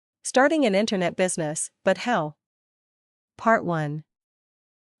Starting an internet business, but how? Part 1.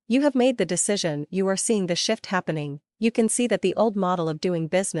 You have made the decision, you are seeing the shift happening, you can see that the old model of doing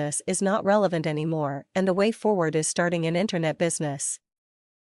business is not relevant anymore, and the way forward is starting an internet business.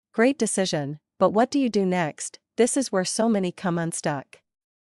 Great decision, but what do you do next? This is where so many come unstuck.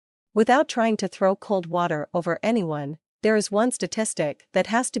 Without trying to throw cold water over anyone, there is one statistic that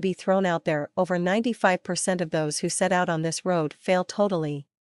has to be thrown out there: over 95% of those who set out on this road fail totally.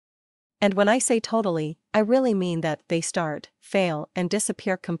 And when I say totally, I really mean that they start, fail, and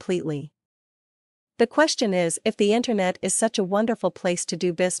disappear completely. The question is, if the internet is such a wonderful place to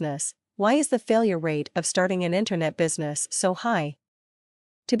do business, why is the failure rate of starting an internet business so high?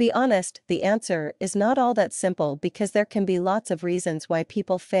 To be honest, the answer is not all that simple, because there can be lots of reasons why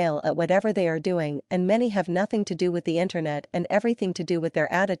people fail at whatever they are doing, and many have nothing to do with the internet and everything to do with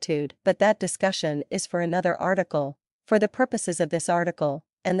their attitude, but that discussion is for another article. For the purposes of this article,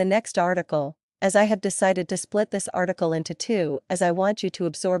 and the next article, as I have decided to split this article into two, as I want you to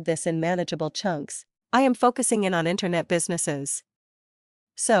absorb this in manageable chunks, I am focusing in on internet businesses.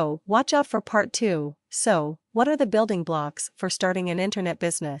 So, watch out for part 2. So, what are the building blocks for starting an internet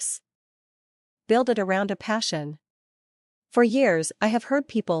business? Build it around a passion. For years, I have heard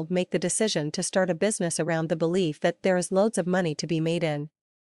people make the decision to start a business around the belief that there is loads of money to be made in.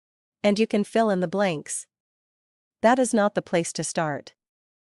 And you can fill in the blanks. That is not the place to start.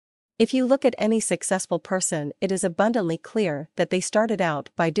 If you look at any successful person, it is abundantly clear that they started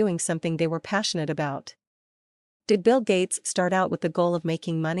out by doing something they were passionate about. Did Bill Gates start out with the goal of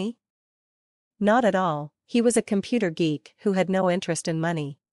making money? Not at all. He was a computer geek who had no interest in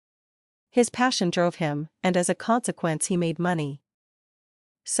money. His passion drove him, and as a consequence he made money.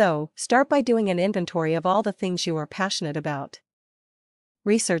 So, start by doing an inventory of all the things you are passionate about.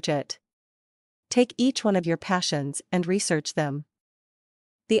 Research it. Take each one of your passions and research them.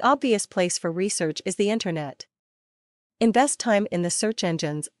 The obvious place for research is the internet. Invest time in the search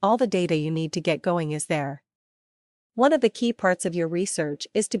engines, all the data you need to get going is there. One of the key parts of your research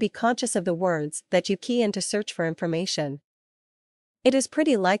is to be conscious of the words that you key in to search for information. It is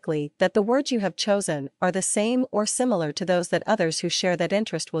pretty likely that the words you have chosen are the same or similar to those that others who share that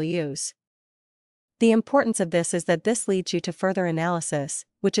interest will use. The importance of this is that this leads you to further analysis,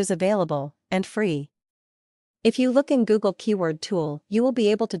 which is available and free. If you look in Google Keyword Tool, you will be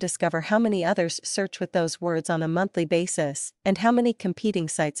able to discover how many others search with those words on a monthly basis, and how many competing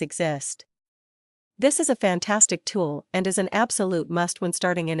sites exist. This is a fantastic tool and is an absolute must when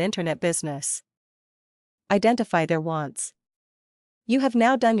starting an internet business. Identify their wants. You have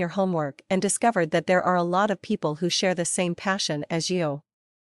now done your homework and discovered that there are a lot of people who share the same passion as you.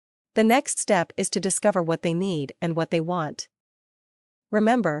 The next step is to discover what they need and what they want.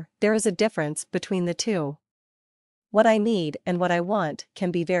 Remember, there is a difference between the two. What I need and what I want can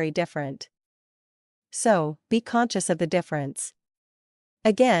be very different. So, be conscious of the difference.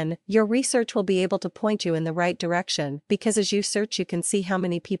 Again, your research will be able to point you in the right direction, because as you search you can see how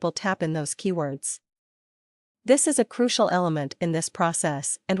many people tap in those keywords. This is a crucial element in this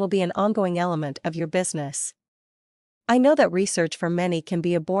process and will be an ongoing element of your business. I know that research for many can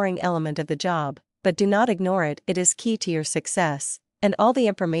be a boring element of the job, but do not ignore it. It is key to your success, and all the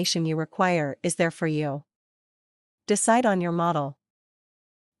information you require is there for you. Decide on your model.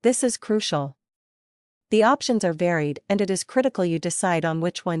 This is crucial. The options are varied, and it is critical you decide on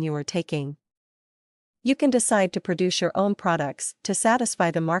which one you are taking. You can decide to produce your own products to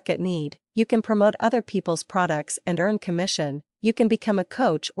satisfy the market need, you can promote other people's products and earn commission, you can become a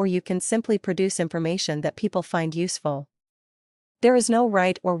coach, or you can simply produce information that people find useful. There is no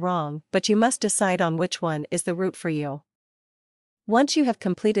right or wrong, but you must decide on which one is the route for you. Once you have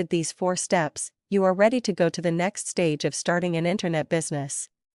completed these 4 steps, you are ready to go to the next stage of starting an internet business.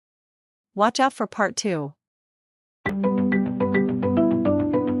 Watch out for part 2.